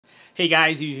Hey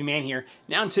guys, EBPMAN here.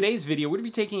 Now in today's video, we're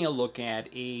going to be taking a look at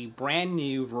a brand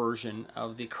new version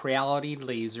of the Creality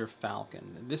laser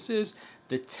Falcon. This is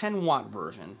the 10 watt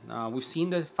version. We've seen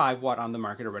the 5 watt on the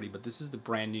market already, but this is the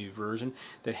brand new version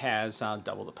that has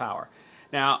double the power.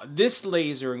 Now this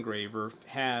laser engraver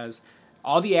has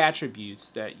all the attributes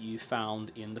that you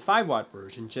found in the 5 watt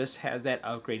version, just has that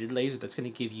upgraded laser that's going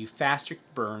to give you faster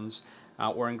burns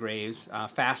or engraves,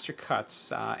 faster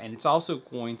cuts, and it's also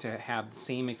going to have the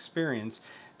same experience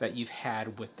that you've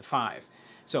had with the 5.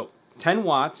 So 10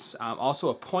 watts, also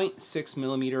a 0.6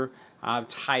 millimeter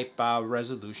type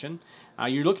resolution.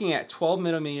 You're looking at 12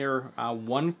 millimeter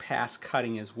one pass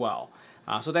cutting as well.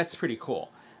 So that's pretty cool.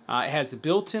 It has the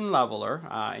built-in leveler,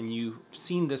 and you've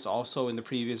seen this also in the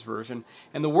previous version.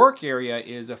 And the work area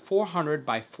is a 400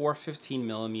 by 415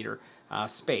 millimeter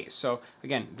space. So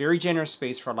again, very generous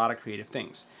space for a lot of creative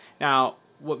things. Now,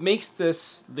 what makes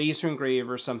this laser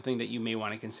engraver something that you may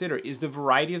want to consider is the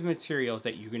variety of materials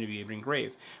that you're going to be able to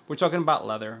engrave. We're talking about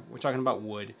leather, we're talking about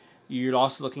wood, you're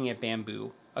also looking at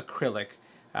bamboo, acrylic,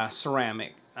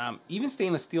 ceramic, even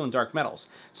stainless steel and dark metals.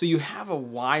 So you have a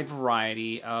wide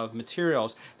variety of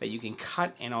materials that you can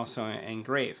cut and also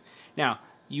engrave. Now,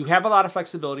 you have a lot of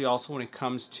flexibility also when it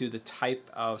comes to the type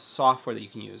of software that you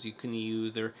can use. You can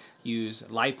either use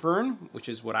Lightburn, which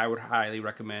is what I would highly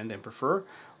recommend and prefer,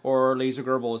 or Laser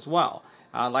Gerbil as well.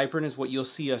 Lightburn is what you'll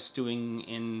see us doing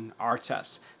in our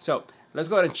tests. So let's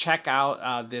go ahead and check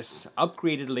out this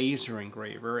upgraded laser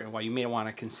engraver and why you may want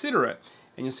to consider it.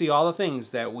 And you'll see all the things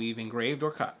that we've engraved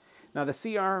or cut. Now the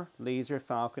CR Laser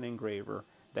Falcon engraver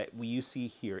that you see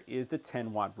here is the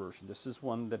 10 watt version. This is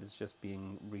one that is just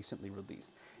being recently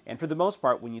released. And for the most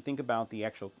part, when you think about the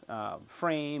actual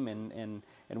frame and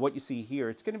what you see here,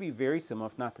 it's going to be very similar,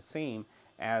 if not the same,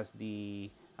 as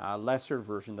the lesser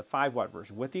version, the 5 watt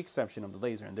version, with the exception of the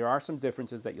laser. And there are some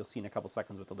differences that you'll see in a couple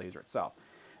seconds with the laser itself.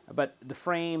 But the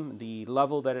frame, the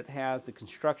level that it has, the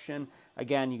construction,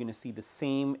 again, you're going to see the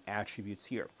same attributes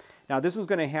here. Now, this one's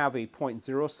going to have a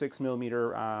 0.06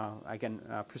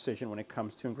 millimeter, precision when it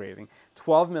comes to engraving,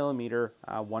 12 millimeter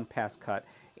one pass cut,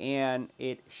 and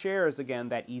it shares, again,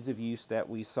 that ease of use that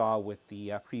we saw with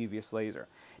the previous laser.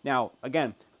 Now,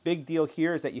 again, big deal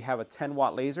here is that you have a 10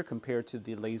 watt laser compared to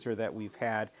the laser that we've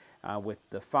had with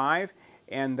the 5.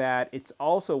 And that it's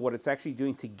also, what it's actually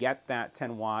doing to get that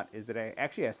 10 watt is that it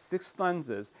actually has 6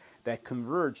 lenses that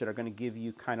converge that are going to give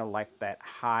you kind of like that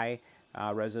high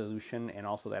resolution and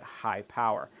also that high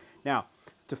power. Now,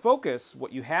 to focus,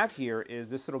 what you have here is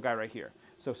this little guy right here.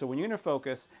 So when you're going to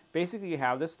focus, basically you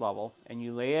have this level and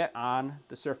you lay it on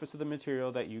the surface of the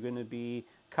material that you're going to be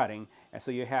cutting. And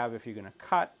so you have, if you're going to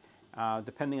cut,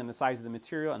 depending on the size of the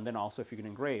material, and then also if you're going to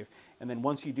engrave. And then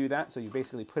once you do that, so you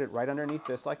basically put it right underneath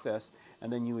this like this,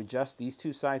 and then you adjust these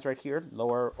two sides right here,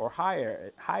 lower or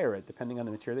higher it, depending on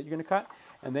the material that you're going to cut,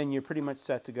 and then you're pretty much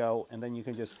set to go, and then you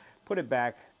can just put it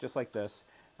back just like this,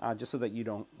 just so that you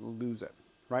don't lose it,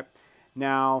 right?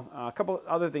 Now, a couple of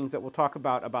other things that we'll talk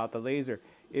about the laser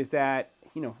is that,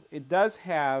 it does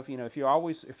have, if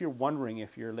you're wondering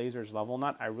if your laser is level or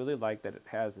not, I really like that it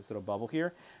has this little bubble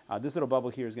here. This little bubble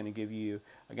here is going to give you,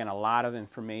 again, a lot of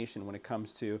information when it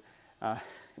comes to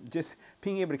just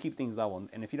being able to keep things level.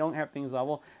 And if you don't have things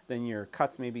level, then your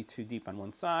cuts may be too deep on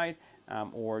one side,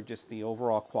 or just the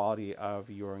overall quality of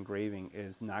your engraving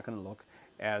is not going to look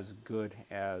as good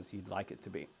as you'd like it to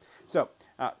be. So,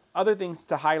 other things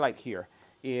to highlight here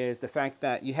is the fact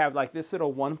that you have like this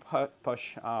little one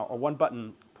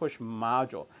button push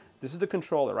module. This is the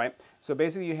controller, right? So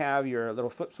basically you have your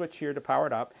little flip switch here to power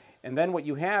it up, and then what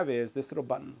you have is this little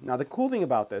button. Now the cool thing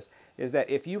about this is that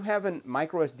if you have a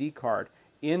micro SD card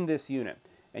in this unit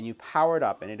and you power it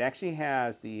up, and it actually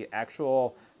has the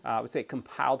actual, I would say,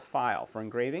 compiled file for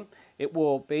engraving, it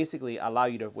will basically allow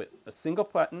you to, with a single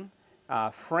button,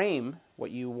 frame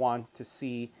what you want to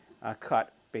see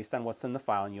cut based on what's in the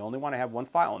file, and you only want to have one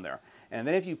file in there. And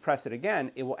then if you press it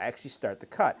again, it will actually start the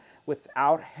cut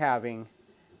without having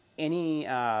any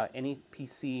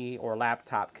PC or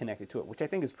laptop connected to it, which I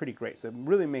think is pretty great. So it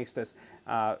really makes this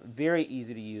very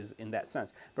easy to use in that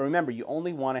sense. But remember, you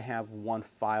only want to have one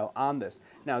file on this.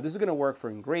 Now, this is going to work for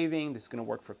engraving, this is going to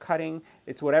work for cutting.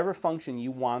 It's whatever function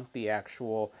you want the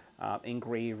actual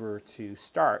engraver to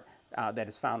start that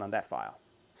is found on that file.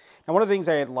 Now, one of the things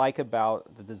I like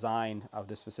about the design of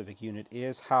this specific unit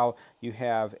is how you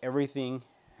have everything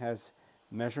has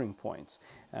measuring points.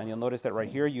 And you'll notice that right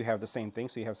here you have the same thing,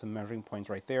 so you have some measuring points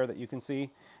right there that you can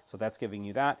see. So that's giving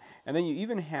you that. And then you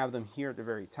even have them here at the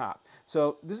very top.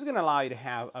 So this is going to allow you to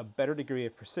have a better degree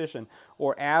of precision,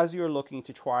 or as you're looking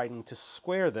to trying to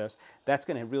square this, that's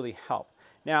going to really help.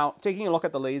 Now, taking a look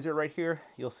at the laser right here,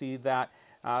 you'll see that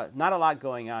Not a lot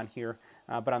going on here,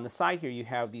 but on the side here you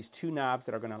have these two knobs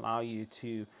that are going to allow you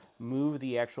to move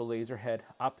the actual laser head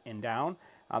up and down.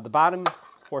 The bottom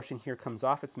portion here comes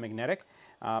off, it's magnetic,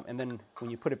 and then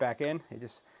when you put it back in, it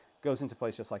just goes into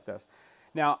place just like this.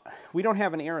 Now, we don't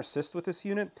have an air assist with this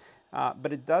unit,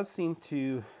 but it does seem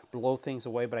to blow things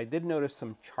away, but I did notice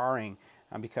some charring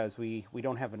because we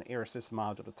don't have an air assist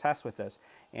module to test with this.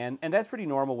 And that's pretty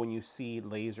normal when you see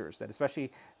lasers, that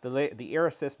especially the air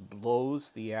assist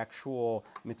blows the actual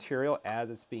material as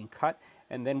it's being cut,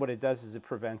 and then what it does is it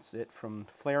prevents it from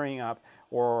flaring up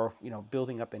or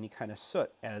building up any kind of soot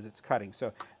as it's cutting.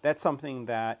 So that's something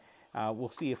that we'll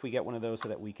see if we get one of those so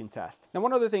that we can test. Now,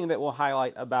 one other thing that we'll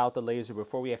highlight about the laser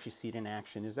before we actually see it in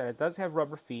action is that it does have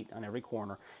rubber feet on every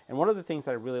corner. And one of the things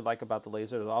that I really like about the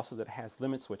laser is also that it has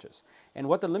limit switches. And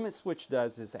what the limit switch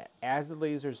does is that as the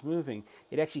laser is moving,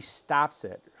 it actually stops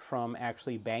it from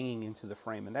actually banging into the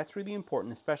frame. And that's really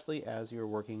important, especially as you're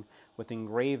working with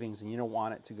engravings and you don't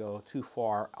want it to go too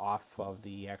far off of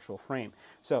the actual frame.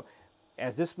 So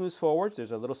as this moves forwards,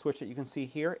 there's a little switch that you can see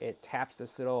here. It taps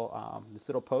this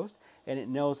little post, and it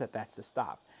knows that that's the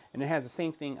stop. And it has the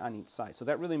same thing on each side. So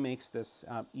that really makes this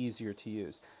easier to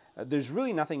use. There's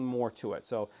really nothing more to it.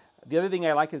 So the other thing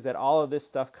I like is that all of this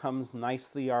stuff comes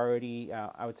nicely already,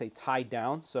 I would say, tied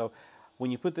down. So when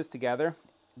you put this together,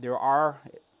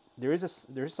 there is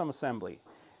some assembly.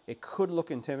 It could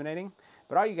look intimidating,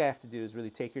 but all you have to do is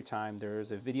really take your time.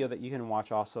 There's a video that you can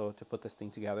watch also to put this thing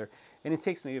together, and it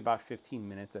takes maybe about 15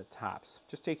 minutes at tops.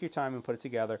 Just take your time and put it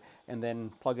together, and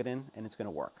then plug it in, and it's going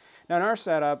to work. Now, in our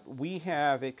setup, we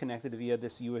have it connected via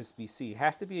this USB-C. It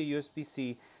has to be a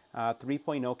USB-C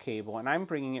 3.0 cable, and I'm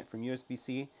bringing it from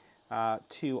USB-C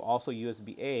to also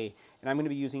USB-A, and I'm going to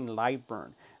be using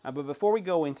Lightburn. But before we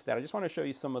go into that, I just want to show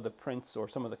you some of the prints or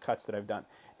some of the cuts that I've done.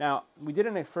 Now, we did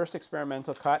a first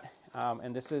experimental cut,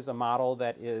 and this is a model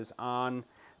that is on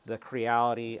the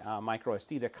Creality micro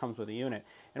SD that comes with the unit.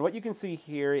 And what you can see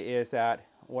here is that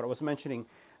what I was mentioning,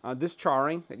 this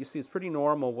charring that you see is pretty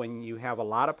normal when you have a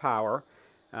lot of power.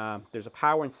 There's a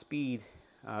power and speed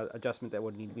adjustment that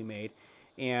would need to be made,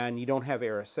 and you don't have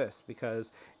air assist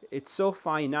because it's so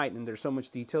finite and there's so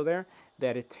much detail there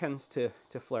that it tends to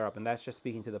flare up, and that's just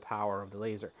speaking to the power of the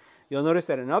laser. You'll notice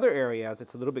that in other areas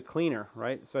it's a little bit cleaner,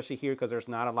 right? Especially here because there's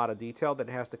not a lot of detail that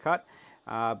it has to cut,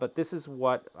 but this is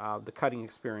what the cutting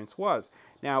experience was.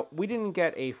 Now, we didn't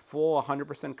get a full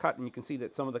 100% cut, and you can see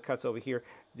that some of the cuts over here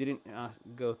didn't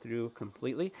go through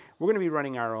completely. We're going to be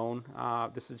running our own.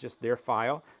 This is just their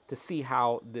file to see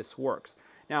how this works.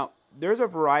 Now, there's a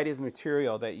variety of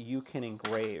material that you can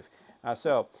engrave.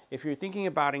 So if you're thinking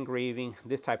about engraving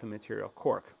this type of material,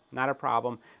 cork, not a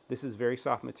problem. This is very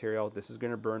soft material. This is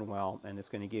going to burn well, and it's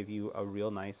going to give you a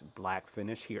real nice black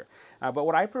finish here. But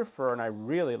what I prefer and I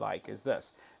really like is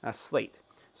this, slate.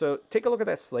 So take a look at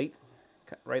that slate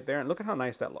right there, and look at how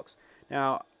nice that looks.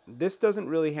 Now, this doesn't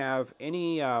really have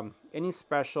any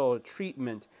special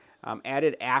treatment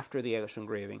added after the actual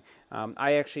engraving.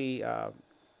 I actually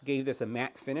gave this a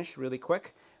matte finish really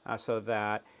quick so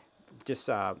that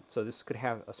so this could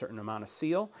have a certain amount of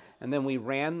seal, and then we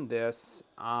ran this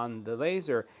on the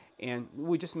laser, and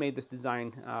we just made this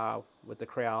design with the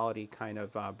Creality kind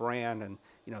of brand, and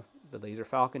the laser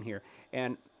Falcon here,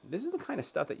 and this is the kind of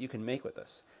stuff that you can make with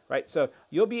this, right? So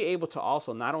you'll be able to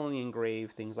also not only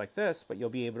engrave things like this, but you'll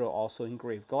be able to also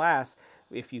engrave glass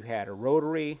if you had a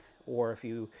rotary, or if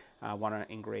you want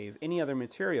to engrave any other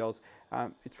materials.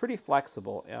 It's pretty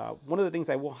flexible. One of the things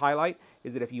I will highlight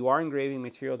is that if you are engraving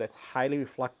material that's highly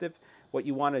reflective, what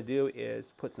you want to do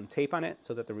is put some tape on it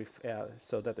so that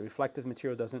the reflective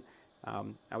material doesn't,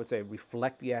 I would say,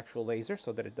 reflect the actual laser,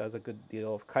 so that it does a good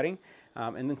deal of cutting.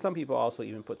 And then some people also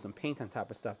even put some paint on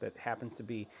top of stuff that happens to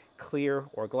be clear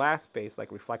or glass based,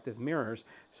 like reflective mirrors,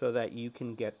 so that you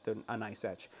can get a nice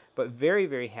etch. But very,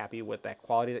 very happy with that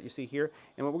quality that you see here.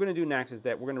 And what we're going to do next is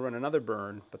that we're going to run another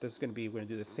burn, but this is going to be, we're going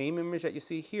to do the same image that you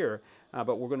see here,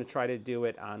 but we're going to try to do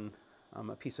it on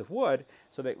a piece of wood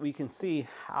so that we can see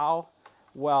how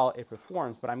well it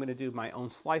performs. But I'm going to do my own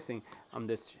slicing on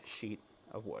this sheet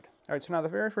of wood. All right, so now the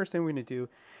very first thing we're going to do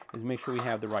is make sure we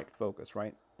have the right focus,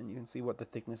 right? And you can see what the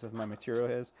thickness of my material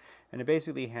is. And it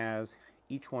basically has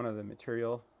each one of the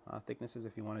material thicknesses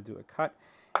if you want to do a cut.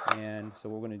 And so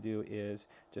what we're going to do is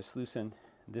just loosen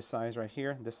this size right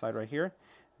here, this side right here.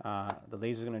 The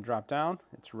laser is going to drop down.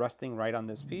 It's resting right on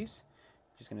this piece.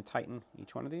 Just going to tighten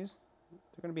each one of these.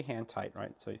 They're going to be hand tight,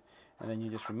 right? So, and then you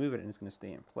just remove it and it's going to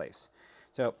stay in place.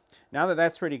 So now that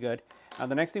that's pretty good,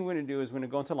 the next thing we're going to do is we're going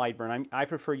to go into Lightburn. I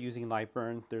prefer using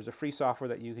Lightburn. There's a free software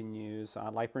that you can use.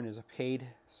 Lightburn is a paid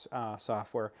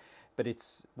software, but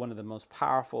it's one of the most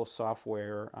powerful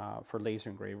software for laser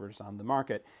engravers on the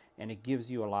market, and it gives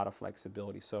you a lot of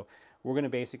flexibility. So we're going to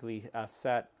basically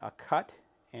set a cut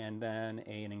and then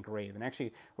an engrave. And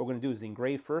actually, what we're going to do is the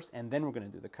engrave first, and then we're going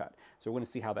to do the cut. So we're going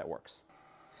to see how that works.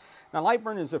 Now,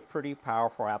 Lightburn is a pretty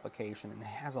powerful application, and it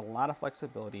has a lot of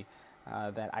flexibility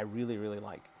that I really, really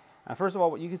like. First of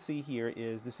all, what you can see here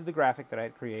is this is the graphic that I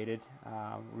had created,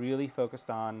 really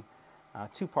focused on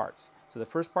two parts. So the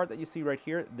first part that you see right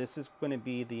here, this is going to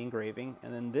be the engraving,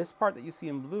 and then this part that you see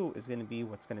in blue is going to be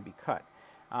what's going to be cut.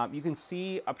 You can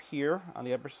see up here on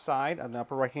the upper side, on the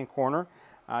upper right hand corner,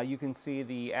 you can see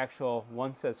the actual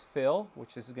one says fill,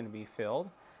 which this is going to be filled,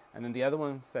 and then the other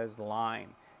one says line,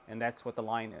 and that's what the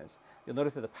line is. You'll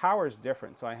notice that the power is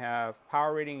different. So I have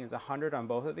power rating is 100 on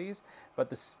both of these, but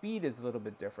the speed is a little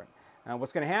bit different.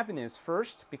 What's going to happen is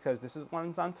first, because this is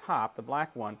one's on top, the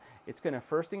black one, it's going to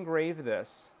first engrave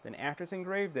this, then after it's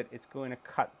engraved it, it's going to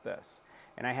cut this.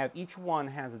 And I have each one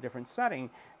has a different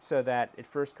setting so that it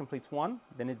first completes one,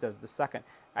 then it does the second.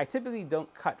 I typically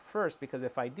don't cut first because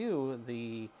if I do,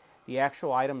 the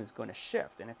actual item is going to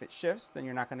shift, and if it shifts, then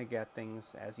you're not going to get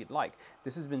things as you'd like.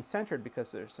 This has been centered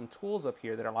because there's some tools up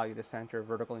here that allow you to center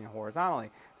vertically and horizontally,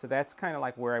 so that's kind of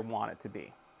like where I want it to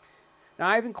be. Now,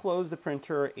 I've enclosed the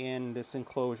printer in this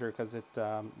enclosure because it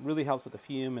really helps with the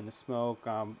fume and the smoke.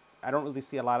 I don't really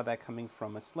see a lot of that coming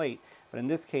from a slate, but in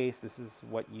this case, this is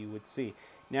what you would see.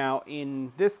 Now,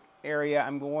 in this area,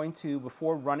 I'm going to,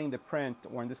 before running the print,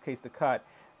 or in this case the cut,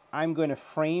 I'm going to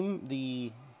frame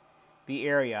the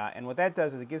area, and what that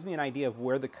does is it gives me an idea of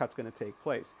where the cut's going to take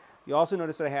place. You also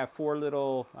notice that I have 4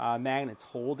 little magnets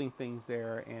holding things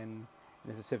there in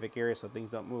a specific area so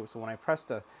things don't move. So when I press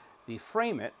the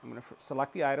frame it, I'm going to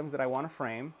select the items that I want to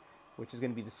frame, which is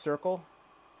going to be the circle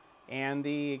and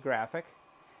the graphic,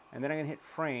 and then I'm going to hit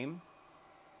frame,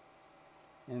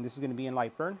 and this is going to be in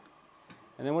Lightburn.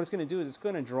 And then what it's going to do is it's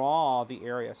going to draw the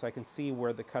area so I can see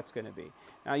where the cut's going to be.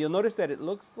 Now you'll notice that it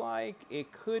looks like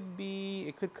it could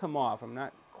come off. I'm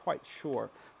not quite sure.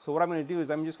 So what I'm going to do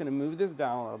is I'm just going to move this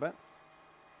down a little bit.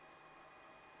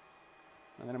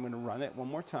 And then I'm going to run it one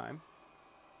more time.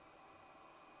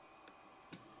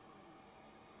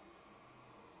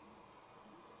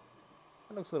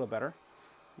 That looks a little better.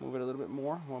 Move it a little bit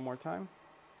more, one more time.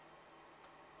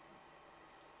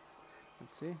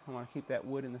 Let's see, I want to keep that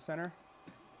wood in the center.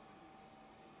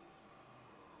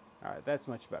 All right, that's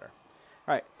much better.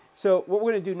 All right, so what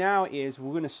we're going to do now is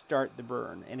we're going to start the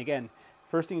burn. And again,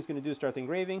 first thing it's going to do is start the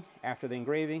engraving. After the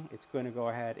engraving, it's going to go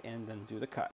ahead and then do the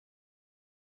cut.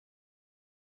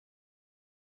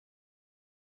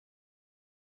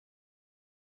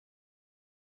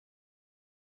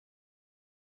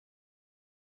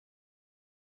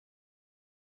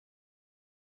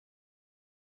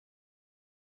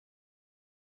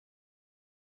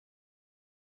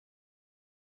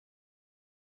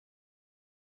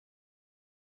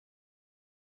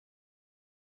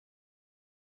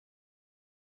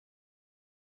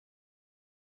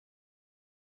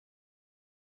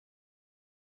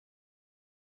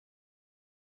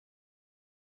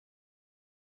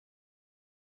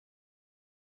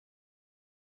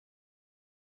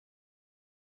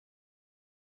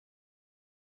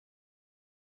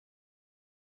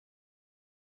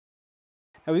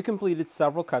 Now we completed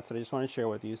several cuts that I just want to share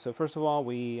with you. So first of all,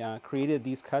 we created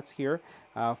these cuts here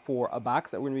for a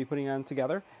box that we're going to be putting on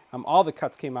together. All the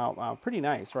cuts came out pretty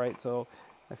nice, right? So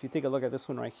if you take a look at this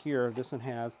one right here, this one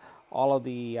has all of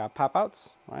the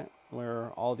pop-outs, right, where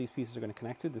all these pieces are going to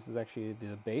connect to. This is actually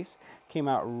the base. Came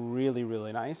out really,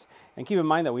 really nice. And keep in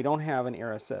mind that we don't have an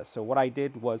air assist. So what I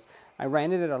did was I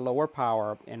ran it at a lower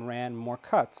power and ran more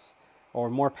cuts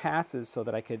or more passes so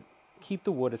that I could keep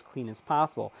the wood as clean as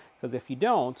possible, because if you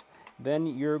don't, then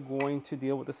you're going to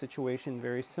deal with a situation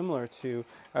very similar to,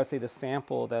 I would say, the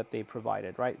sample that they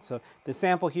provided, right? So the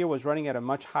sample here was running at a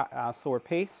much slower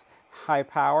pace, high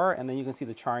power, and then you can see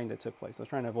the charring that took place. I was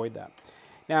trying to avoid that.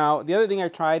 Now, the other thing I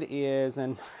tried is,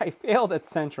 and I failed at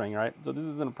centering, right? So this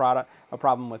isn't a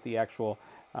problem with the actual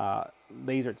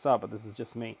laser itself, but this is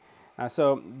just me.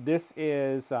 So this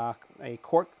is a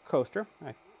cork coaster.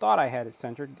 I thought I had it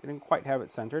centered. I didn't quite have it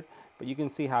centered, but you can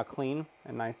see how clean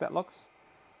and nice that looks.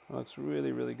 It looks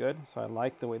really, really good. So I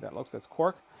like the way that looks. That's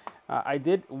cork. I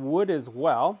did wood as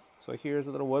well. So here's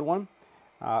a little wood one.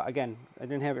 Again, I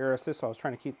didn't have air assist, so I was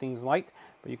trying to keep things light,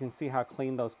 but you can see how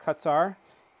clean those cuts are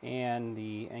and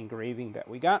the engraving that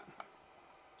we got.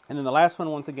 And then the last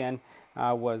one, once again,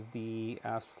 was the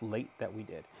slate that we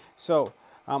did. So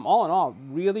all in all,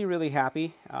 really, really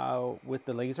happy with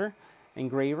the laser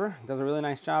engraver. Does a really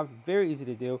nice job. Very easy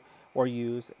to do. or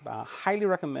use. Highly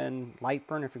recommend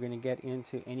Lightburn if you're going to get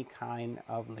into any kind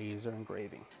of laser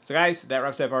engraving. So guys, that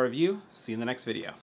wraps up our review. See you in the next video.